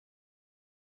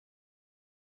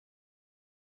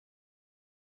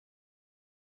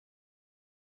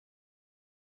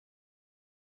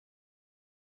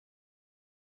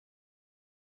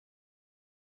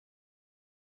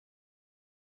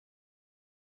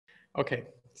Okay,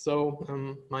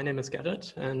 so my name is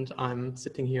Gerrit and I'm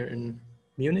sitting here in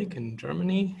Munich in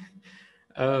Germany.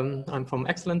 I'm from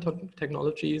x-cellent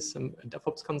Technologies. I'm a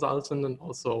DevOps consultant and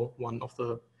also one of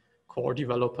the core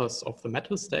developers of the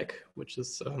Metal Stack, which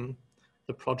is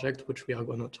the project which we are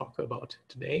going to talk about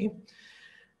today.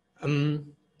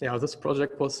 This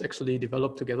project was actually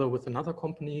developed together with another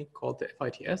company called the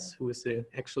FITS, who is the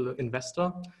actual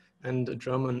investor and a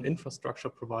German infrastructure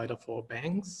provider for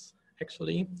banks,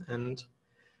 actually. And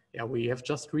yeah, we have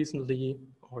just recently,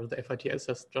 or the FITS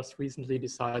has just recently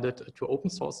decided to open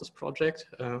source this project,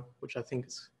 which I think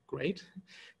is great.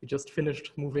 We just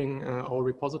finished moving our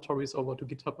repositories over to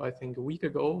GitHub, I think, a week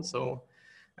ago. So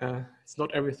it's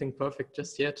not everything perfect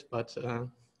just yet, but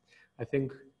I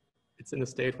think it's in a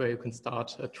state where you can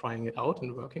start trying it out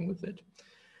and working with it.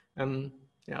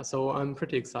 So I'm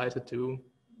pretty excited to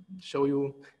show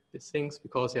you these things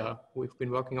because we've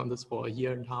been working on this for a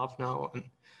year and a half now, and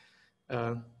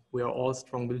we are all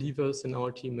strong believers in our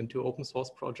team into open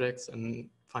source projects, and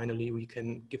finally we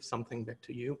can give something back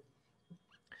to you.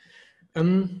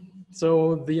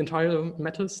 So the entire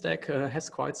Metal Stack has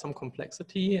quite some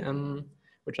complexity,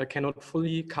 which I cannot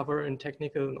fully cover in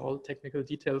all technical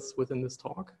details within this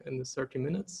talk in the 30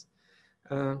 minutes.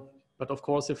 But of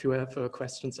course, if you have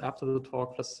questions after the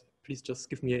talk, please just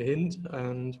give me a hint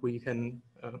and we can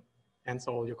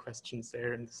answer all your questions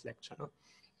there in the Slack channel.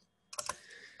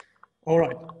 All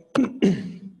right.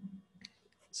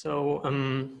 So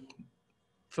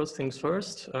first things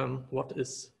first, what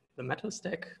is the Metal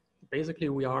Stack? Basically,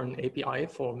 we are an API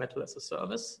for Metal as a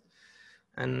service.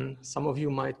 And some of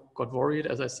you might got worried,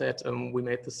 as I said, we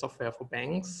made the software for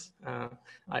banks.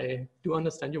 I do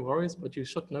understand your worries, but you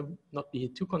should not be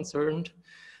too concerned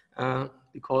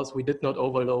because we did not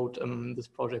overload this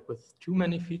project with too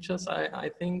many features, I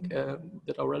think,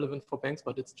 that are relevant for banks,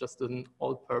 but it's just an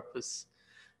all-purpose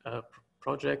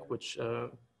project which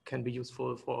can be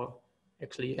useful for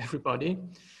actually everybody.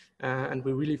 And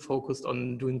we really focused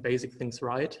on doing basic things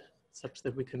right, such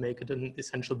that we can make it an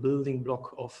essential building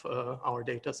block of our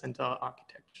data center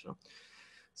architecture.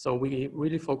 So we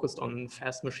really focused on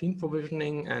fast machine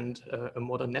provisioning and a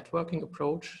modern networking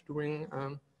approach during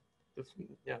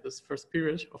this first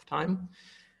period of time.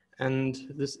 And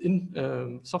this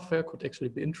software could actually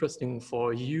be interesting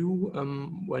for you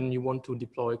when you want to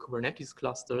deploy Kubernetes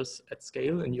clusters at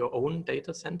scale in your own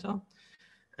data center.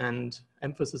 And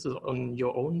emphasis is on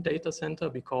your own data center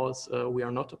because we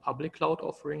are not a public cloud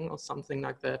offering or something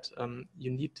like that.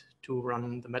 You need to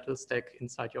run the Metal Stack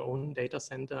inside your own data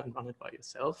center and run it by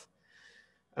yourself.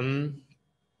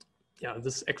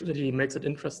 This actually makes it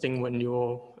interesting when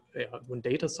when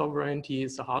data sovereignty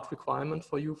is a hard requirement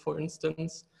for you, for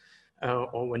instance,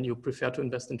 or when you prefer to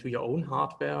invest into your own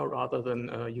hardware rather than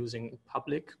using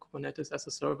public Kubernetes as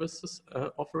a service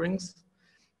offerings.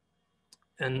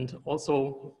 And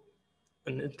also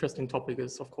an interesting topic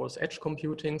is, of course, edge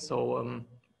computing. So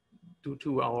due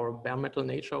to our bare metal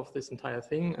nature of this entire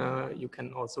thing, you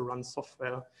can also run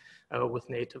software with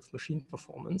native machine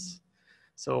performance.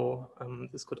 So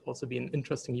this could also be an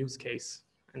interesting use case.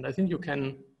 And I think you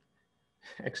can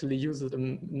actually use it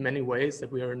in many ways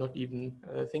that we are not even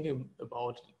thinking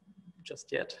about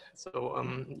just yet. So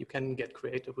you can get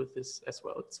creative with this as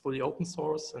well. It's fully open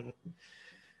source, and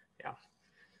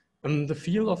the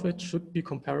feel of it should be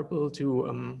comparable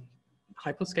to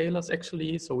hyperscalers,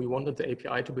 actually. So we wanted the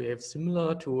API to behave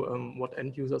similar to what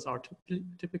end users are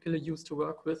typically used to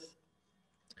work with.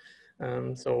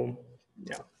 It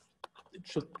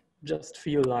should just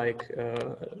feel like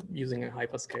using a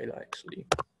hyperscaler, actually.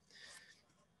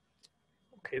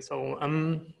 Okay, so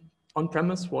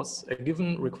on-premise was a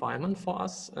given requirement for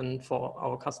us and for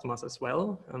our customers as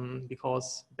well,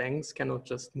 because banks cannot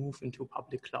just move into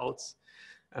public clouds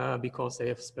because they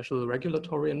have special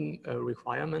regulatory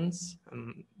requirements.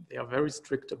 They are very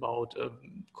strict about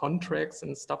contracts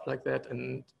and stuff like that,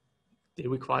 and they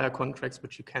require contracts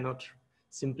which you cannot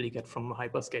simply get from a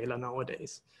hyperscaler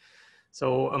nowadays.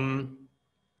 So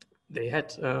they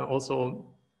had also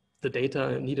the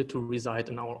data needed to reside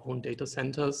in our own data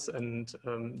centers, and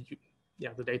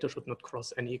the data should not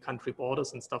cross any country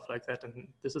borders and stuff like that. And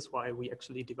this is why we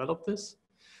actually developed this.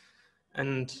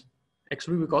 And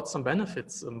actually, we got some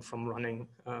benefits from running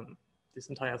this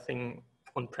entire thing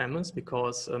on premise,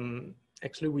 because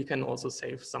actually we can also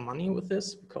save some money with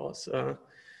this, because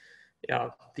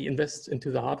the invest into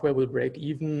the hardware will break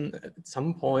even at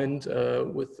some point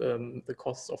with the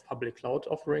costs of public cloud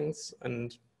offerings.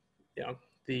 And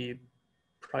the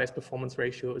price performance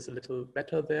ratio is a little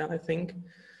better there, I think.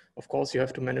 Of course, you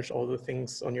have to manage all the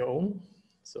things on your own.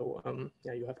 So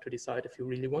yeah, you have to decide if you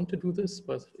really want to do this,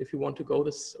 but if you want to go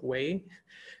this way,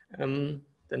 then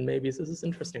maybe this is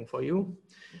interesting for you.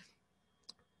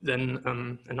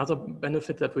 Then another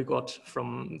benefit that we got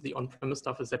from the on-premise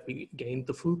stuff is that we gained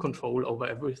the full control over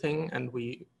everything, and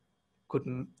we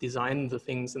could design the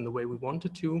things in the way we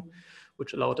wanted to,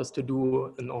 which allowed us to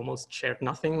do an almost shared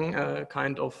nothing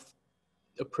kind of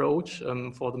approach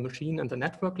for the machine and the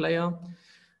network layer.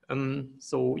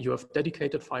 So you have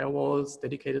dedicated firewalls,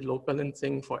 dedicated load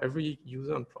balancing for every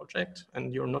user and project,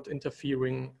 and you're not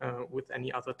interfering with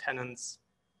any other tenants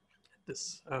at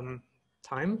this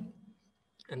time.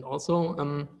 And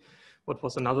also, what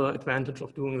was another advantage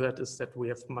of doing that is that we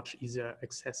have much easier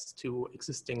access to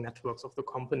existing networks of the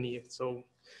company. So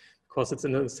because it's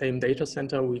in the same data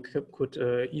center, we could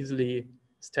easily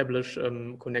establish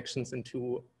connections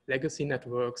into legacy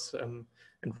networks and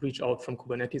reach out from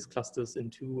Kubernetes clusters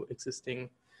into existing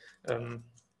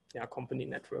company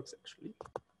networks, actually.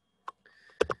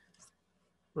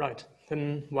 Right,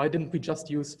 then why didn't we just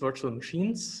use virtual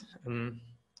machines?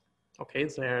 Okay,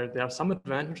 there are some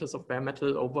advantages of bare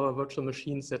metal over virtual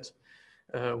machines that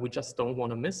we just don't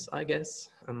want to miss, I guess.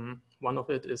 One of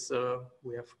it is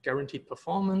we have guaranteed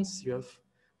performance. You have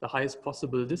the highest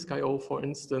possible disk I/O, for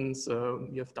instance.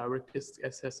 You have direct disk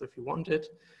access if you want it.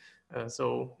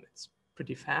 So it's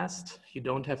pretty fast. You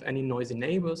don't have any noisy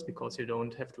neighbors because you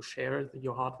don't have to share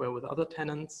your hardware with other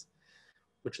tenants,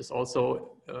 which is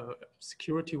also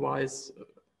security-wise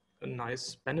a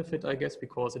nice benefit, I guess,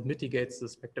 because it mitigates the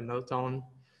Spectre meltdown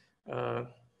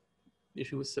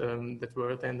issues that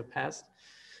were there in the past,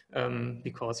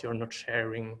 because you're not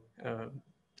sharing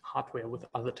hardware with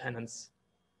other tenants.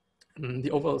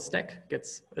 The overall stack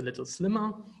gets a little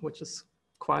slimmer, which is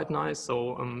quite nice.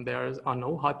 So there are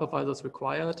no hypervisors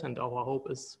required, and our hope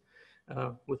is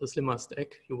with a slimmer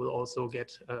stack, you will also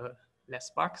get less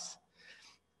bugs.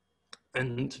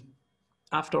 And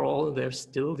after all, there's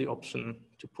still the option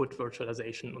to put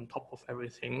virtualization on top of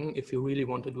everything if you really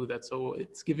want to do that. So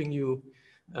it's giving you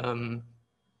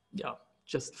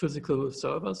just physical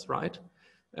servers, right?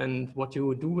 And what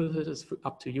you do with it is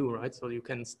up to you, right? So you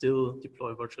can still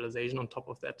deploy virtualization on top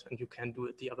of that, and you can do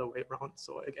it the other way around.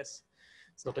 So I guess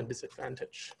it's not a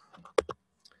disadvantage.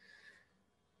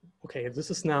 Okay, this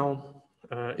is now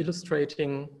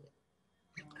illustrating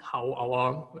how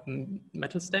our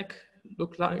metal stack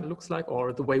looks like,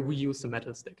 or the way we use the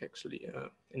metal stack actually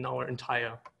in our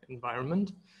entire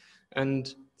environment.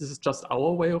 And this is just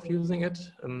our way of using it.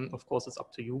 Of course, it's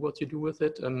up to you what you do with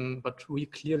it, but we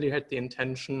clearly had the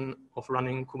intention of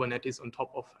running Kubernetes on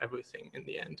top of everything in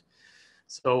the end.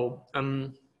 So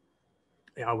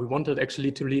yeah, we wanted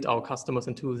actually to lead our customers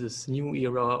into this new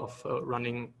era of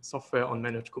running software on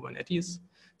managed Kubernetes.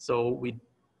 So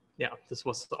this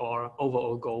was our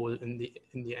overall goal in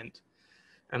the end.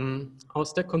 Our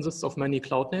stack consists of many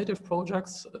cloud-native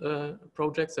projects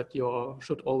that you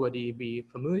should already be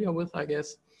familiar with, I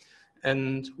guess.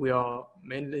 And we are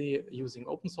mainly using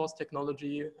open source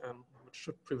technology, which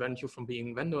should prevent you from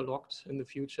being vendor locked in the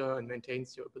future and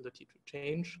maintains your ability to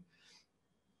change.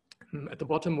 At the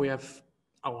bottom, we have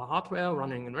our hardware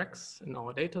running in racks in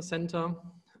our data center.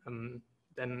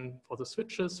 Then for the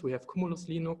switches, we have Cumulus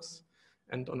Linux.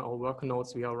 And on our worker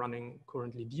nodes, we are running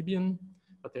currently Debian,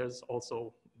 but there's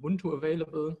also Ubuntu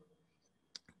available.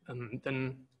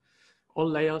 Then all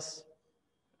layers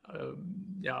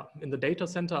in the data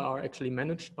center are actually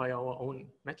managed by our own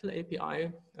Metal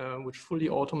API, which fully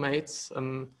automates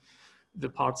the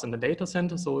parts in the data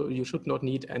center. So you should not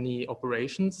need any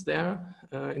operations there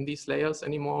in these layers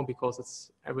anymore,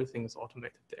 because everything is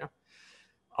automated there.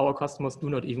 Our customers do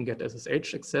not even get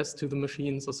SSH access to the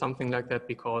machines or something like that,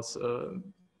 because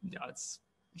there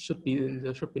should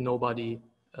be nobody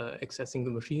accessing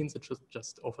the machines. It should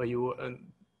just offer you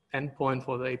an endpoint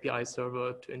for the API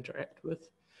server to interact with.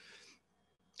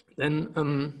 Then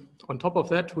on top of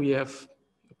that, we have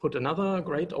put another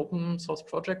great open source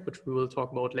project, which we will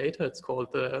talk about later. It's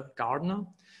called the Gardener.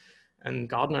 And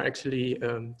Gardener actually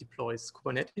deploys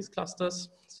Kubernetes clusters.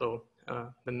 So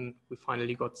then we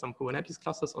finally got some Kubernetes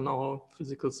clusters on our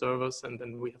physical servers, and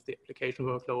then we have the application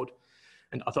workload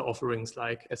and other offerings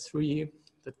like S3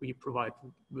 that we provide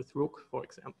with Rook, for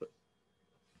example.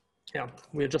 Yeah,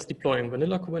 we're just deploying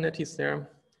vanilla Kubernetes there.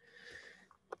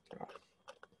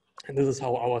 And this is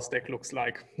how our stack looks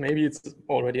like. Maybe it's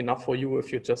already enough for you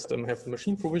if you just have the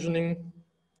machine provisioning,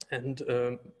 and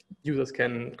users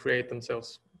can create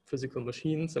themselves physical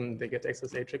machines and they get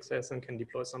SSH access and can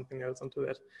deploy something else onto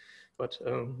that. But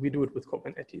we do it with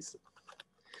Kubernetes.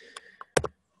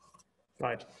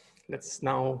 Right, let's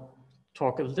now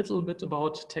talk a little bit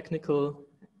about technical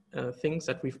things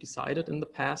that we've decided in the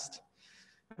past.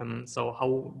 So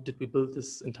how did we build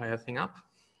this entire thing up?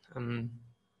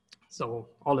 So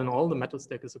all in all, the metal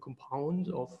stack is a compound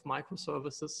of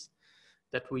microservices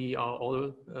that we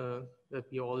all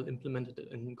implemented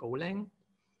in Golang.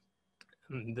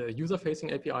 The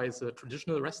user-facing API is a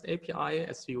traditional REST API,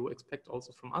 as you expect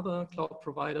also from other cloud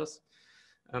providers.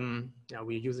 Yeah,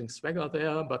 we're using Swagger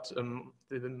there, but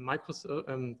the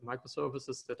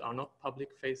microservices that are not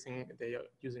public-facing, they are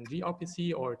using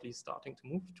gRPC, or at least starting to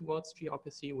move towards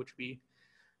gRPC, which we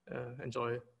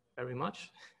enjoy very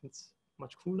much. It's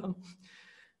much cooler.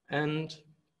 And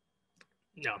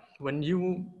yeah, when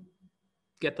you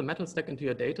get the metal stack into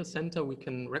your data center, we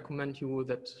can recommend you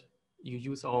that you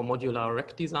use our modular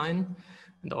rack design.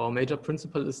 And our major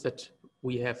principle is that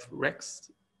we have racks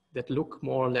that look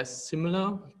more or less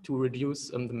similar to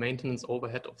reduce the maintenance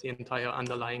overhead of the entire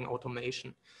underlying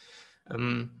automation.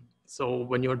 So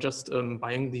when you're just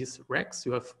buying these racks,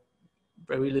 you have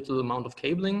very little amount of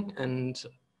cabling, and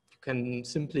you can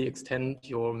simply extend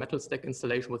your metal stack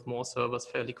installation with more servers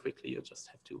fairly quickly. You just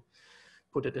have to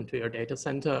put it into your data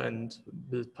center and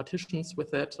build partitions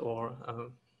with that, or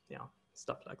yeah,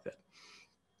 stuff like that.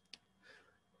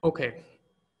 Okay,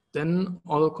 then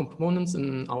all components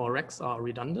in our racks are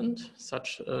redundant,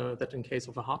 such that in case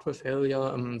of a hardware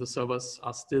failure, the servers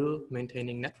are still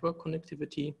maintaining network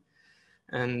connectivity.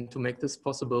 And to make this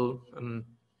possible,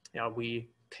 yeah, we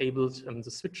cabled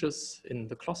the switches in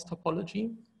the cross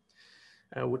topology,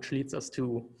 which leads us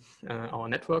to our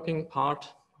networking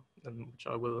part, which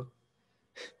I will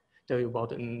tell you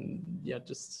about in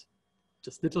just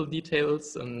little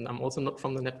details. And I'm also not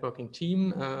from the networking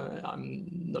team. I'm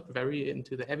not very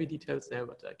into the heavy details there,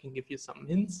 but I can give you some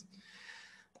hints.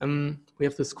 We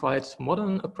have this quite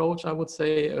modern approach, I would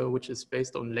say, which is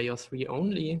based on layer 3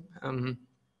 only,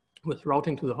 with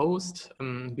routing to the host,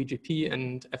 BGP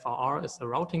and FRR as the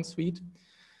routing suite.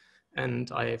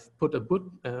 And I've put a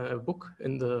book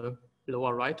in the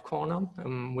lower right corner,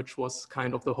 which was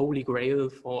kind of the holy grail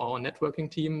for our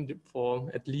networking team for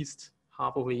at least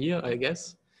half of a year, I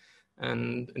guess.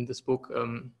 And in this book,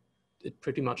 it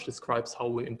pretty much describes how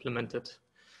we implemented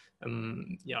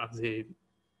yeah, the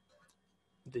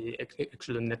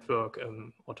actual network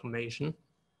automation.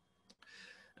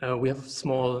 We have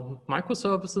small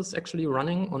microservices actually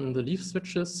running on the leaf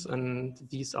switches, and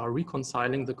these are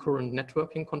reconciling the current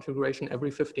networking configuration every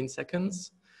 15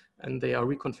 seconds, and they are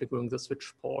reconfiguring the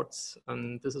switch ports.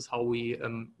 And this is how we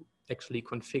actually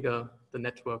configure the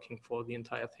networking for the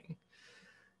entire thing.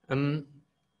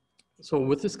 So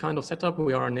with this kind of setup,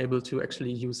 we are enabled to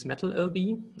actually use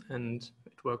MetalLB, and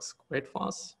it works great for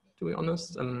us, to be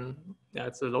honest. Yeah,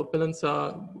 it's a load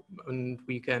balancer, and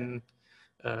we can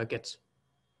get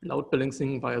load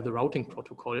balancing via the routing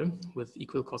protocol with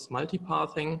equal cost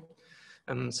multipathing.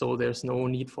 So there's no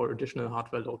need for additional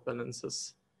hardware load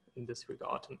balancers in this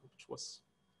regard, which was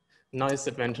a nice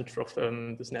advantage of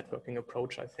this networking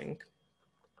approach, I think.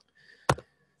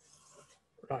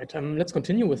 Right, let's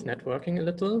continue with networking a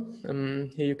little.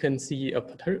 Here you can see a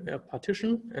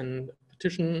partition, and a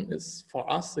partition is for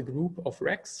us a group of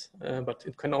racks, but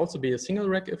it can also be a single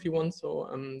rack if you want, so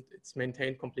it's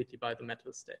maintained completely by the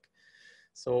metal stack.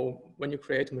 So when you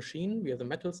create a machine via the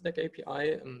metal stack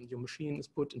API, your machine is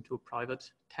put into a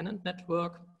private tenant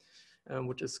network,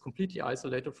 which is completely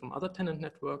isolated from other tenant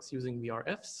networks using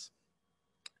VRFs.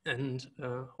 And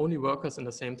only workers in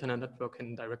the same tenant network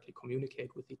can directly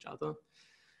communicate with each other.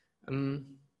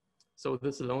 So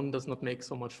this alone does not make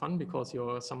so much fun because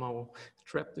you're somehow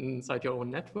trapped inside your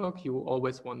own network. You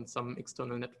always want some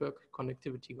external network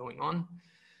connectivity going on.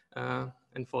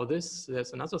 And for this,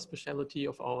 there's another specialty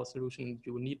of our solution.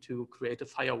 You need to create a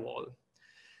firewall.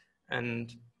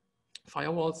 And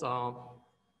firewalls are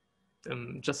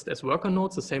just as worker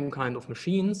nodes, the same kind of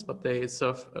machines, but they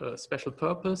serve a special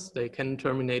purpose. They can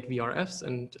terminate VRFs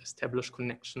and establish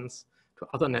connections to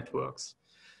other networks.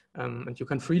 And you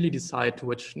can freely decide to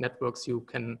which networks you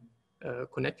can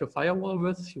connect your firewall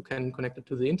with. You can connect it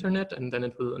to the internet, and then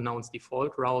it will announce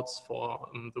default routes for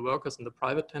the workers in the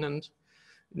private tenant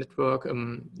network,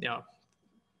 yeah,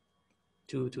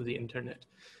 to the internet.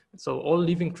 So all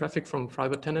leaving traffic from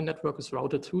private tenant network is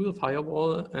routed through the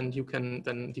firewall, and you can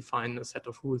then define a set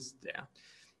of rules there.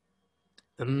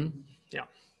 Yeah.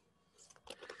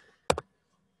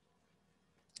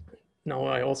 Now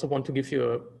I also want to give you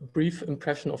a brief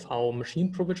impression of how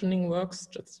machine provisioning works,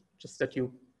 just that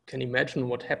you can imagine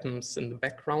what happens in the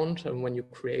background when you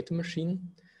create a machine.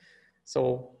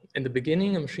 So in the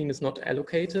beginning, a machine is not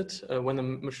allocated. When a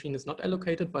machine is not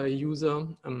allocated by a user,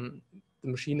 the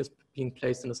machine is being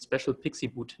placed in a special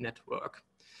PXE boot network.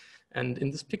 And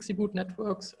in this PXE boot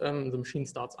networks, the machine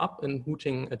starts up and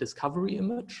booting a discovery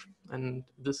image. And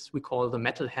this we call the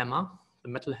metal hammer. The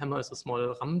metal hammer is a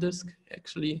small RAM disk,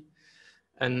 actually.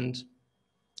 And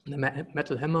the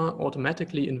metal hammer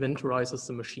automatically inventorizes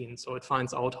the machine. So it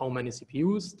finds out how many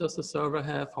CPUs does the server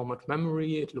have, how much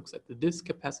memory, it looks at the disk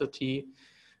capacity,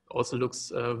 also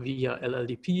looks via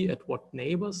LLDP at what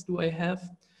neighbors do I have.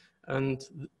 And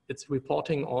it's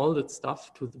reporting all that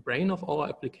stuff to the brain of our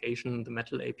application, the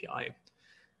Metal API.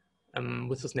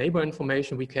 With this neighbor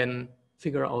information, we can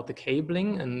figure out the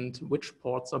cabling and which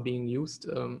ports are being used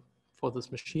for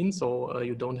this machine. So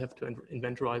you don't have to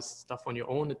inventorize stuff on your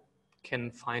own. It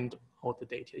can find out the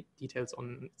details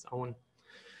on its own.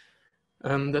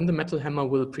 Then the metal hammer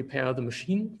will prepare the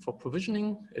machine for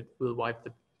provisioning. It will wipe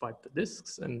the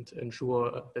disks and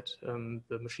ensure that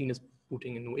the machine is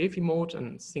booting in UEFI mode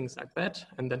and things like that.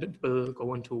 And then it will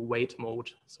go into wait mode.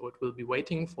 So it will be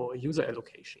waiting for a user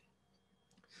allocation.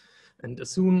 And as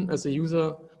soon as a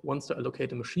user wants to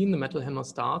allocate a machine, the metal hammer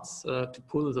starts to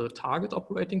pull the target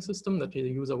operating system that the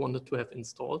user wanted to have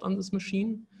installed on this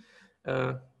machine.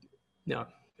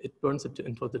 It burns it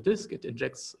into the disk, it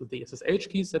injects the SSH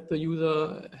keys that the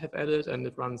user have added, and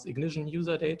it runs ignition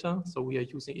user data. So we are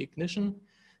using ignition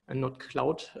and not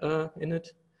cloud in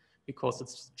it, because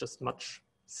it's just much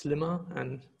slimmer,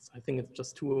 and I think it's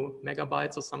just 2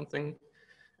 megabytes or something.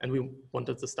 And we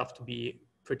wanted the stuff to be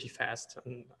pretty fast,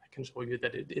 and I can show you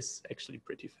that it is actually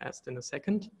pretty fast in a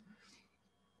second.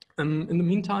 In the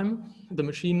meantime, the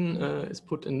machine is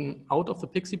put out of the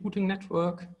PXE booting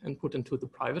network and put into the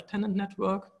private tenant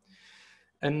network.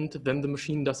 And then the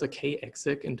machine does a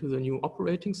k-exec into the new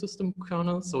operating system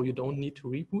kernel. So you don't need to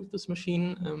reboot this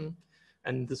machine.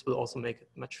 And this will also make it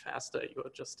much faster.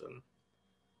 You're just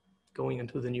going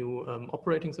into the new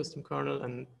operating system kernel,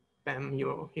 and bam,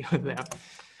 you're there.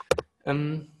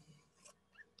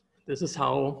 This is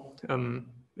how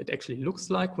it actually looks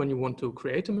like when you want to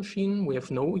create a machine. We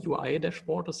have no UI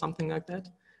dashboard or something like that.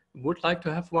 We would like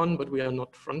to have one, but we are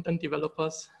not front-end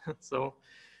developers. So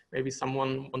maybe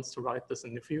someone wants to write this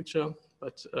in the future.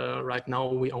 But right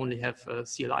now we only have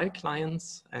CLI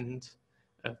clients and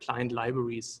client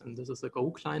libraries. And this is a Go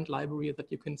client library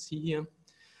that you can see here.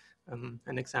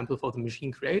 An example for the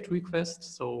machine create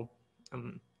request. So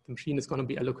the machine is going to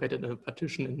be allocated in a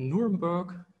partition in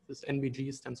Nuremberg. This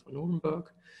NBG stands for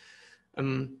Nuremberg.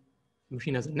 The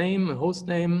machine has a name, a host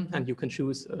name, and you can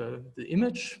choose the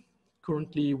image.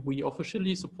 Currently, we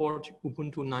officially support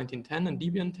Ubuntu 19.10 and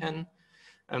Debian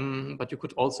 10, but you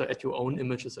could also add your own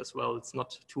images as well. It's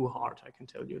not too hard, I can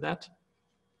tell you that.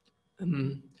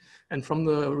 And from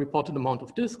the reported amount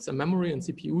of disks and memory and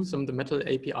CPUs, the Metal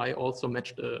API also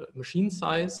matched the machine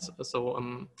size.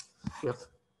 So we have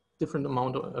different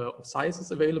amount of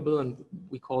sizes available, and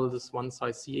we call this one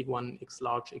size C1 X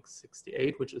large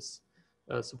X68, which is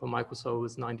super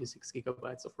microservice, 96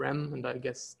 gigabytes of RAM, and I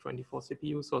guess 24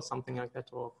 CPUs or something like that,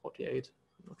 or 48,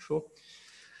 I'm not sure.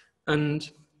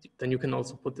 And then you can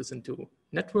also put this into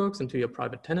networks, into your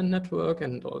private tenant network,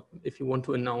 and if you want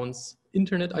to announce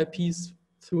internet IPs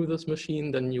through this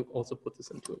machine, then you also put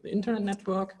this into the internet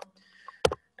network.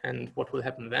 And what will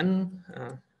happen then?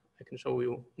 I can show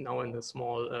you now in a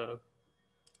small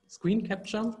screen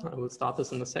capture. I will start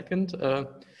this in a second.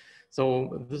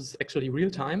 So this is actually real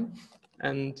time.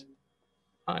 And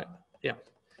yeah,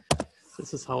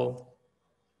 this is how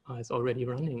it's already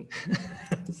running.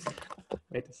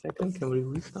 Wait a second, can we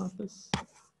restart this?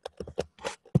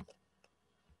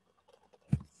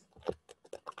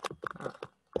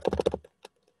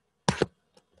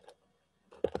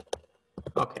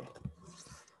 Okay,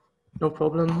 no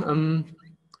problem.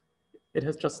 It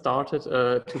has just started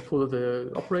to pull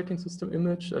the operating system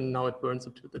image, and now it burns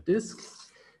it to the disk.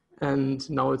 And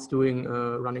now it's doing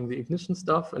running the ignition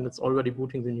stuff, and it's already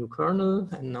booting the new kernel.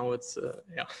 And now it's,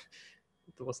 yeah,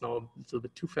 it was now a little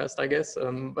bit too fast, I guess,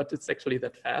 but it's actually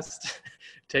that fast.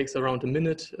 It takes around a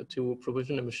minute to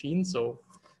provision a machine. So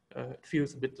it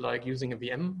feels a bit like using a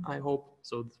VM, I hope.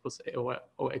 So this was our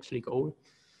actually goal.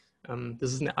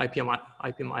 This is an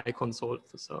IPMI console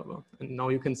of the server. And now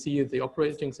you can see the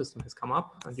operating system has come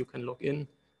up, and you can log in,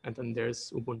 and then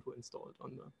there's Ubuntu installed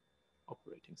on the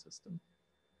operating system.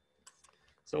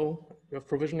 So you have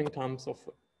provisioning times of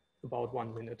about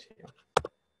 1 minute here.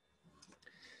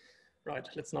 Right,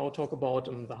 let's now talk about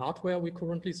the hardware we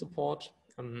currently support.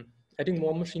 Adding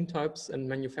more machine types and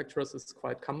manufacturers is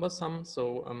quite cumbersome.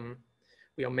 So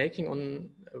we are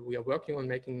working on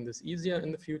making this easier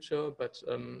in the future, but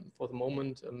for the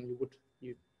moment,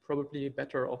 you're probably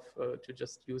better off to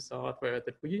just use the hardware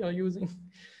that we are using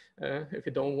if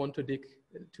you don't want to dig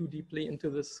too deeply into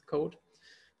this code.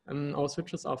 Our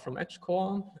switches are from Edge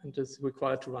Core and is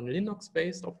required to run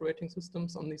Linux-based operating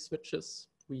systems on these switches.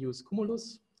 We use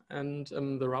Cumulus, and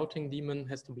the routing daemon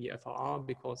has to be FRR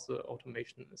because the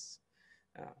automation is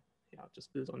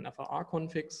just built on FRR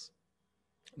configs.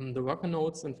 The worker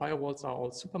nodes and firewalls are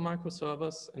all super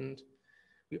microservers, and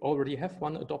we already have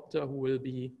one adopter who will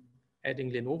be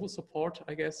adding Lenovo support,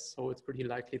 I guess. So it's pretty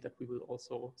likely that we will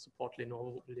also support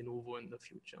Lenovo in the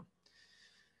future.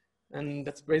 And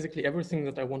that's basically everything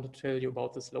that I want to tell you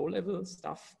about this low-level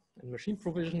stuff and machine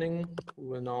provisioning. We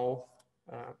will now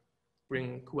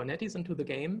bring Kubernetes into the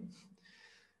game.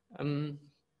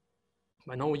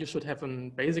 By now you should have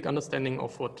a basic understanding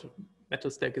of what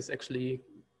MetalStack is actually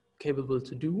capable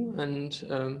to do, and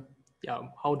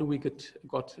how do we get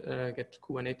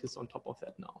Kubernetes on top of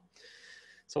that now.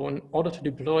 So in order to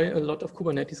deploy a lot of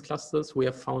Kubernetes clusters, we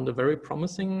have found a very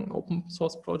promising open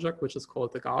source project, which is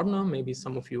called the Gardener. Maybe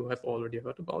some of you have already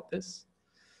heard about this.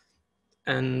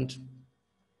 And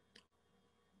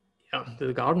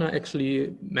the Gardener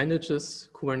actually manages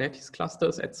Kubernetes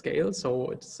clusters at scale. So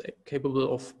it's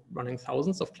capable of running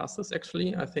thousands of clusters,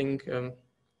 actually. I think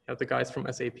the guys from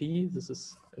SAP, this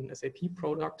is an SAP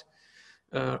product,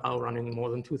 are running more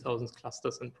than 2,000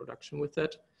 clusters in production with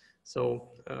that. So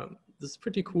this is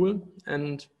pretty cool,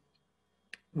 and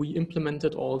we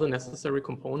implemented all the necessary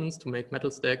components to make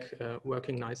MetalStack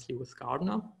working nicely with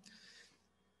Gardener.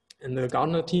 And the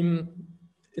Gardener team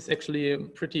is actually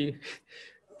pretty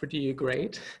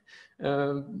great.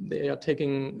 They are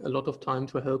taking a lot of time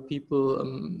to help people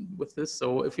with this.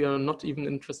 So if you're not even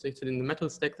interested in the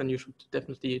MetalStack, then you should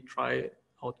definitely try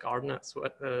out Gardener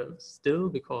still,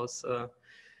 because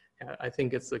I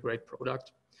think it's a great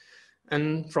product.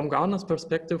 And from Gardener's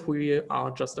perspective, we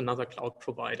are just another cloud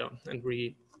provider, and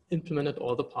we implemented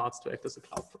all the parts to act as a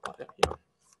cloud provider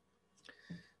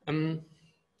here.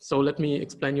 So let me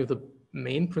explain you the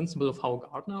main principle of how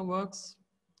Gardener works.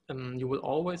 You will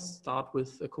always start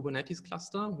with a Kubernetes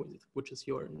cluster, which is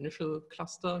your initial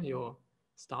cluster, your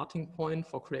starting point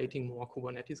for creating more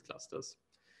Kubernetes clusters.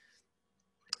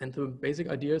 And the basic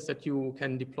idea is that you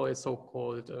can deploy a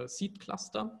so-called seed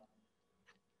cluster.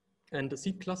 And the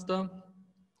seed cluster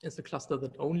is a cluster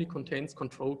that only contains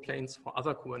control planes for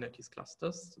other Kubernetes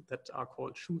clusters that are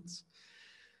called shoots.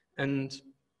 And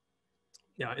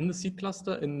in the seed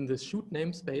cluster, in the shoot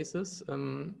namespaces,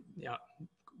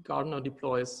 Gardener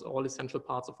deploys all essential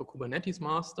parts of a Kubernetes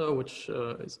master, which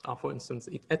are, for instance,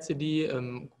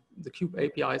 etcd, the kube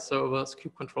API servers,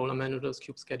 kube controller managers,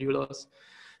 kube schedulers,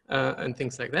 and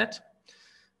things like that.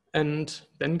 And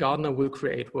then Gardener will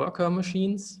create worker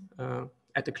machines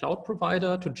at the cloud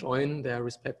provider to join their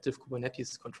respective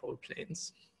Kubernetes control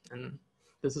planes. And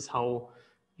this is how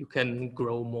you can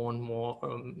grow more and more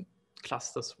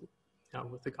clusters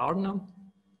with the Gardener.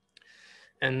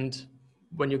 And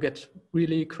when you get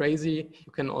really crazy,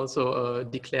 you can also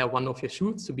declare one of your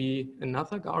shoots to be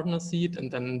another Gardener seed, and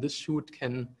then this shoot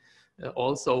can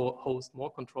also host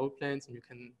more control planes, and you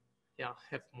can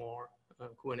have more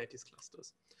Kubernetes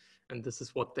clusters. And this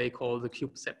is what they call the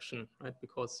kubeception, right?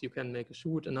 Because you can make a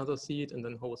shoot, another seed, and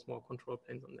then host more control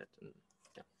planes on that. And,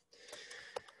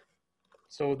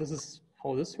 So this is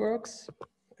how this works.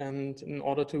 And in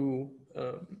order to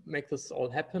make this all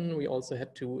happen, we also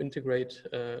had to integrate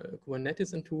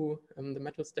Kubernetes into the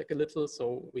MetalStack a little.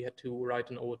 So we had to write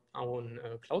our own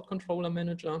cloud controller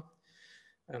manager,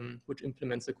 which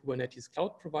implements the Kubernetes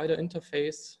cloud provider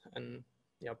interface. And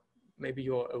maybe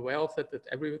you're aware of that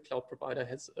every cloud provider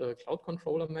has a cloud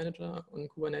controller manager on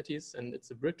Kubernetes, and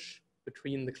it's a bridge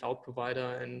between the cloud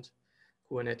provider and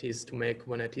Kubernetes to make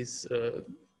Kubernetes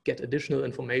get additional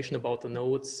information about the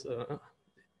nodes.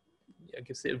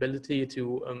 Gives the ability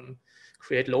to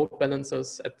create load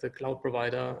balancers at the cloud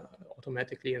provider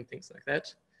automatically and things like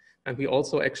that. And we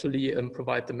also actually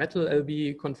provide the Metal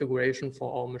LB configuration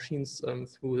for our machines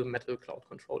through the Metal Cloud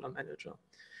Controller Manager.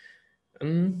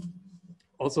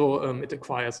 Also, it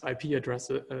acquires IP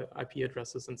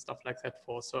addresses and stuff like that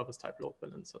for service-type load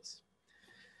balancers.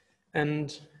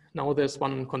 And now there's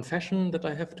one confession that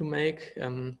I have to make.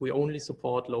 We only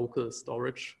support local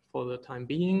storage for the time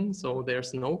being, so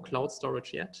there's no cloud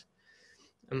storage yet.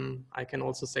 I can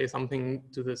also say something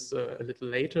to this a little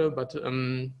later, but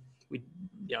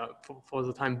for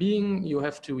the time being, you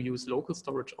have to use local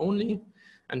storage only.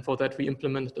 And for that, we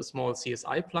implemented a small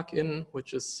CSI plugin,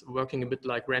 which is working a bit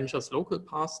like Rancher's local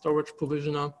path storage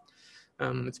provisioner.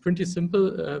 It's pretty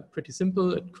simple.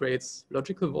 It creates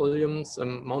logical volumes,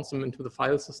 mounts them into the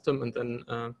file system, and then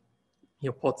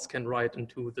your pods can write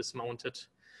into this mounted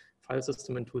file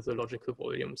system into the logical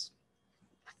volumes.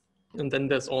 And then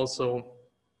there's also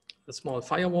a small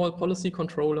firewall policy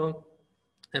controller,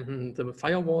 And the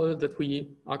firewall that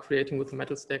we are creating with the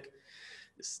metal stack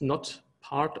is not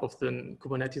part of the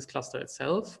Kubernetes cluster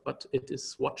itself, but it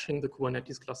is watching the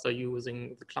Kubernetes cluster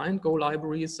using the client Go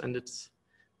libraries, and it's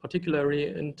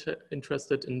particularly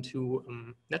interested into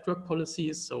network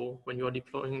policies. So when you are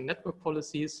deploying network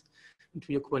policies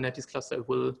into your Kubernetes cluster, it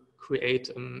will create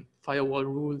firewall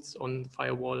rules on the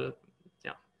firewall,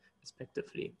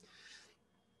 respectively.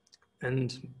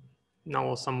 And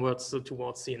now some words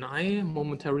towards CNI.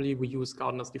 Momentarily, we use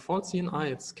Gardener's default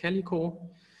CNI. It's Calico.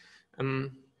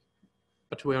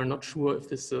 But we are not sure if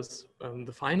this is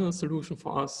the final solution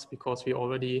for us, because we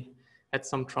already had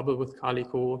some trouble with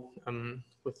Calico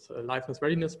with liveness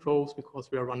readiness probes,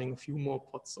 because we are running a few more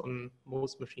pods on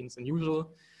most machines than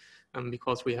usual,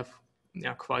 because we have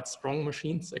quite strong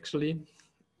machines actually.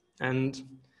 And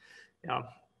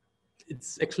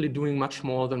it's actually doing much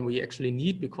more than we actually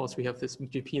need, because we have this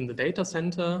BGP in the data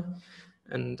center.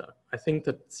 And I think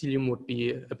that Cilium would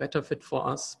be a better fit for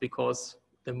us, because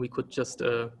then we could just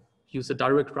use a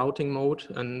direct routing mode,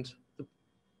 and the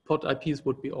pod IPs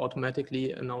would be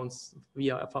automatically announced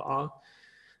via FRR.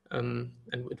 And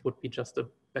it would be just a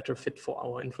better fit for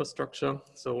our infrastructure.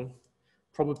 So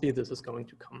probably this is going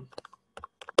to come.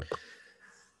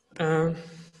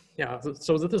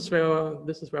 So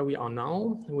this is where we are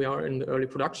now. We are in the early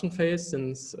production phase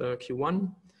since Q1.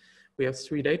 We have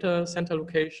 3 data center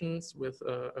locations with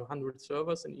 100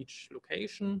 servers in each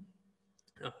location.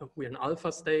 We're in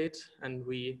alpha state, and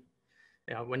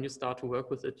when you start to work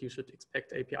with it, you should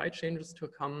expect API changes to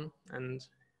come, and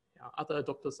other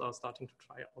adopters are starting to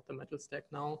try out the metal stack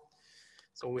now.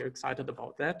 So we're excited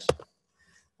about that.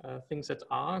 Things that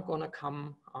are gonna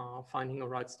come are finding a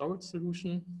right storage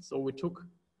solution. So we took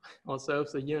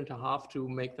ourselves 1.5 years to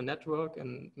make the network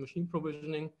and machine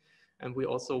provisioning, and we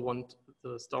also want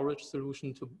the storage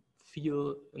solution to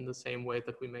feel in the same way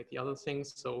that we make the other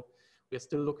things. So we are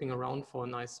still looking around for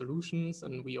nice solutions,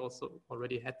 and we also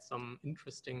already had some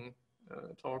interesting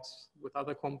talks with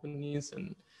other companies,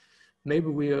 and maybe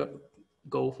we'll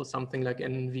go for something like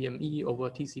NVMe over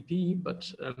TCP, but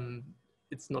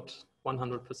it's not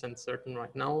 100% certain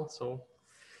right now. So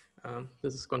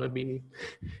this is going to be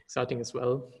exciting as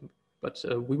well. But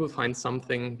we will find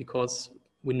something, because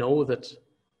we know that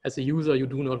as a user, you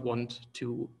do not want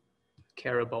to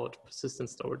care about persistent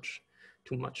storage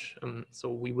too much. So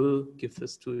we will give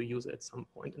this to a user at some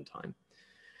point in time.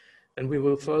 And we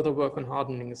will further work on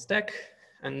hardening the stack.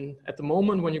 And at the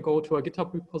moment, when you go to our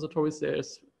GitHub repositories,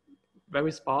 there's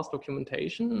very sparse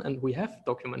documentation, and we have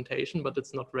documentation, but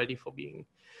it's not ready for being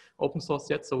open source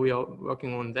yet. So we are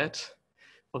working on that.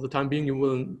 For the time being,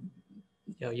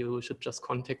 you should just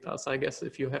contact us, I guess,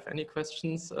 if you have any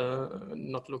questions.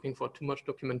 Not looking for too much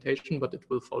documentation, but it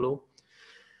will follow.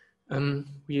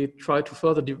 We try to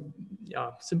further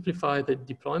simplify the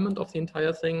deployment of the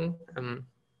entire thing.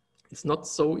 It's not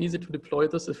so easy to deploy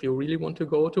this if you really want to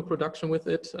go to production with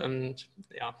it. And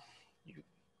you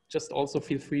just also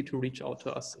feel free to reach out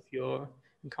to us if you're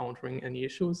encountering any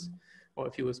issues, or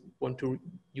if you want to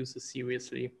use this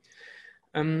seriously.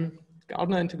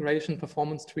 Gardener integration,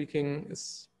 performance tweaking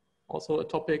is also a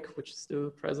topic which is still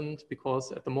present,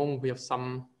 because at the moment we have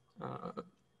some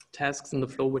tasks in the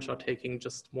flow which are taking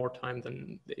just more time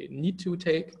than they need to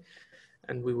take.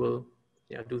 And we will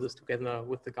do this together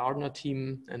with the Gardener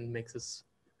team and make this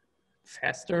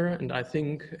faster. And I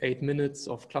think 8 minutes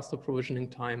of cluster provisioning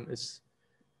time is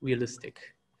realistic.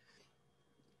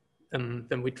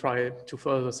 Then we try to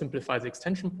further simplify the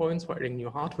extension points for adding new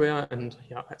hardware. And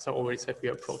as I already said, we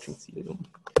are approaching Cilium.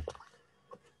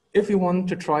 If you want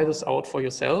to try this out for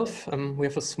yourself, we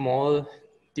have a small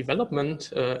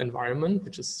development environment,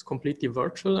 which is completely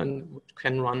virtual and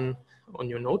can run on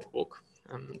your notebook.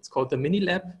 It's called the Mini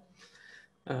Lab.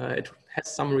 It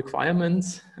has some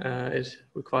requirements. It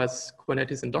requires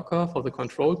Kubernetes and Docker for the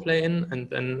control plane, and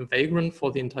then Vagrant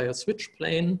for the entire switch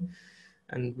plane.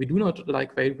 And we do not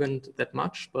like Vagrant that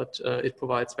much, but it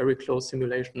provides very close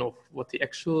simulation of what the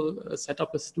actual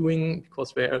setup is doing,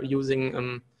 because we're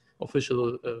using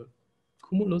official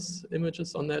Cumulus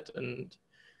images on that, and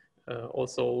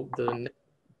also the net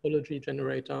topology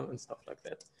generator and stuff like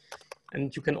that.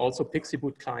 And you can also Pixie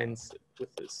boot clients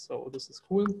with this. So this is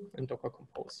cool, and Docker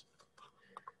Compose.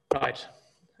 Right,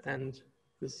 and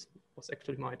this was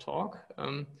actually my talk.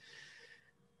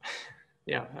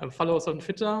 Follow us on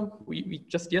Twitter. We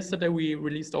just yesterday we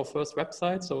released our first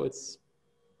website, so it's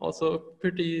also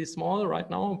pretty small right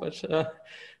now, but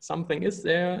something is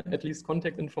there, at least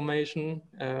contact information.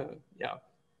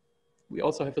 We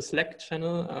also have a Slack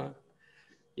channel.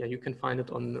 You can find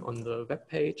it on the web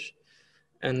page,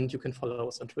 and you can follow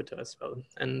us on Twitter as well.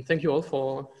 And thank you all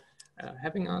for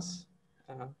having us.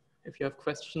 If you have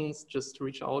questions, just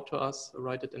reach out to us,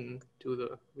 write it into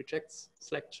the rejects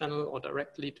Slack channel or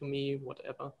directly to me,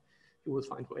 whatever. You will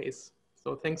find ways.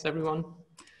 So thanks, everyone.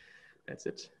 That's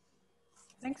it.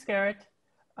 Thanks, Gerrit.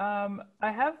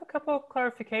 I have a couple of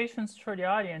clarifications for the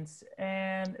audience,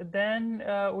 and then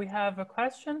we have a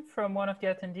question from one of the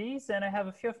attendees, and I have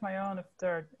a few of my own if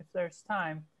there's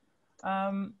time.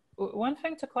 One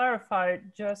thing to clarify,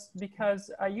 just because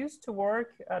I used to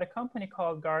work at a company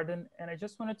called Garden, and I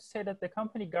just wanted to say that the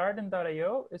company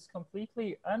Garden.io is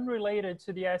completely unrelated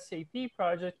to the SAP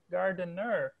project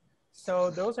Gardener. So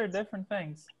those are different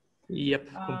things. Yep,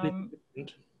 completely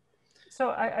different.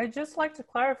 So I just like to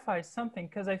clarify something,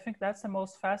 because I think that's the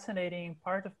most fascinating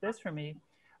part of this for me.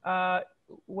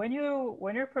 When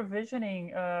you're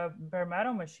provisioning bare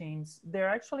metal machines, they're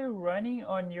actually running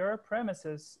on your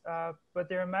premises, but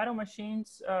they're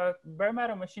bare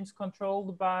metal machines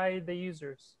controlled by the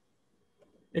users.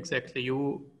 Exactly.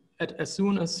 As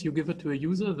soon as you give it to a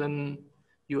user, then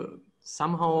you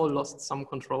somehow lost some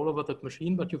control over that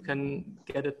machine, but you can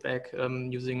get it back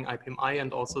using IPMI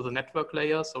and also the network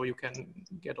layer, so you can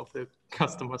get off the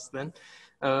customers then.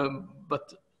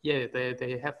 But yeah,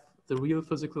 they have the real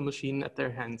physical machine at their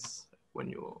hands when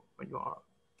you are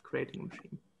creating a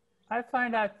machine. I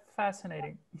find that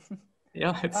fascinating.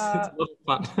 Yeah, it's a lot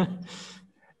of fun.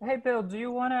 Hey, Bill, do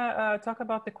you want to talk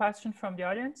about the question from the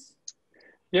audience?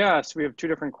 Yeah, so we have two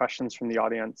different questions from the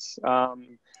audience.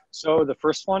 So the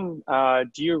first one,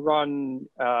 do you run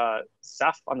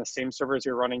Ceph on the same servers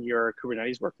you're running your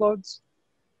Kubernetes workloads?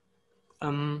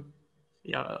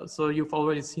 Yeah, so you've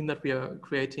already seen that we are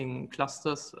creating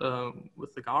clusters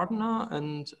with the Gardener,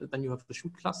 and then you have the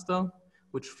shoot cluster,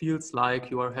 which feels like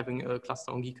you are having a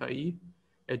cluster on GKE,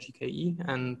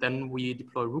 and then we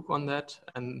deploy Rook on that,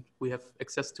 and we have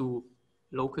access to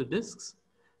local disks,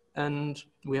 and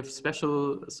we have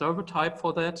special server type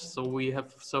for that. So we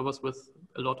have servers with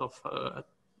a lot of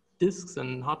disks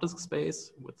and hard disk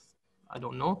space with, I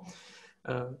don't know,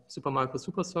 Supermicro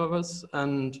super servers,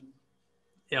 and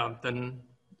yeah, then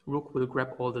Rook will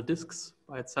grab all the disks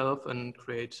by itself and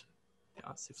create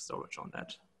Ceph storage on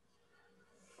that.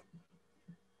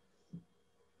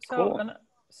 So cool.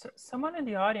 Someone in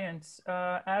the audience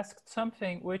asked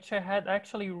something which I had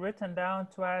actually written down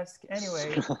to ask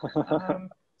anyway.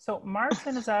 So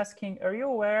Martin is asking, are you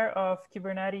aware of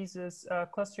Kubernetes'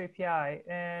 cluster API?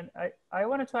 And I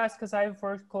wanted to ask, because I've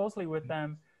worked closely with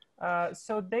them.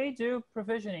 So they do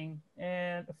provisioning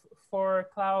and for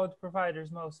cloud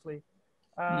providers mostly.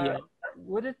 Yeah.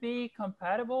 Would it be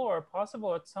compatible or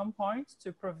possible at some point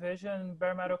to provision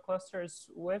bare metal clusters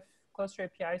with cluster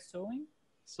API tooling?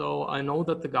 So I know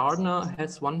that the Gardener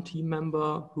has one team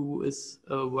member who is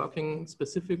working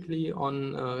specifically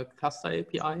on cluster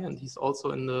API, and he's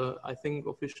also in the, I think,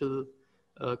 official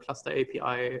cluster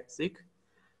API SIG.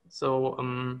 So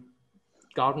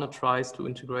Gardener tries to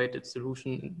integrate its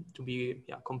solution to be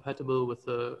compatible with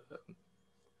the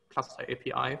cluster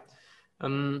API.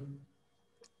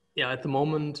 Yeah, at the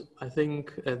moment, I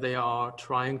think they are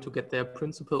trying to get their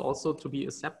principle also to be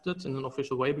accepted in an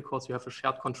official way, because you have a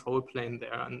shared control plane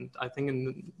there. And I think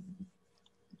in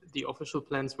the official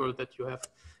plans were that you have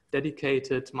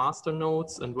dedicated master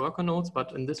nodes and worker nodes,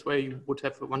 but in this way you would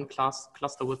have one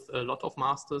cluster with a lot of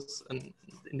masters and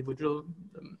individual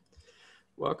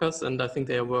workers. And I think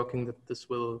they are working that this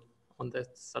will on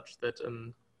that such that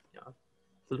the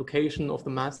location of the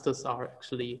masters are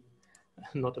actually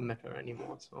not a matter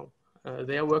anymore. So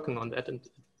they are working on that, and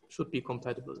it should be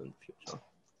compatible in the future.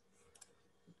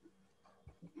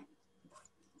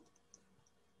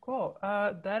 Cool.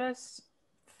 That is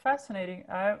fascinating.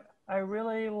 I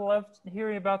really loved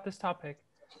hearing about this topic.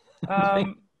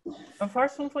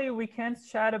 Unfortunately, we can't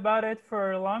chat about it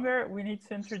for longer. We need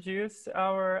to introduce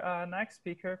our next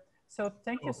speaker. So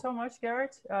thank you so much,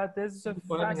 Gerrit. This is a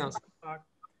fascinating talk.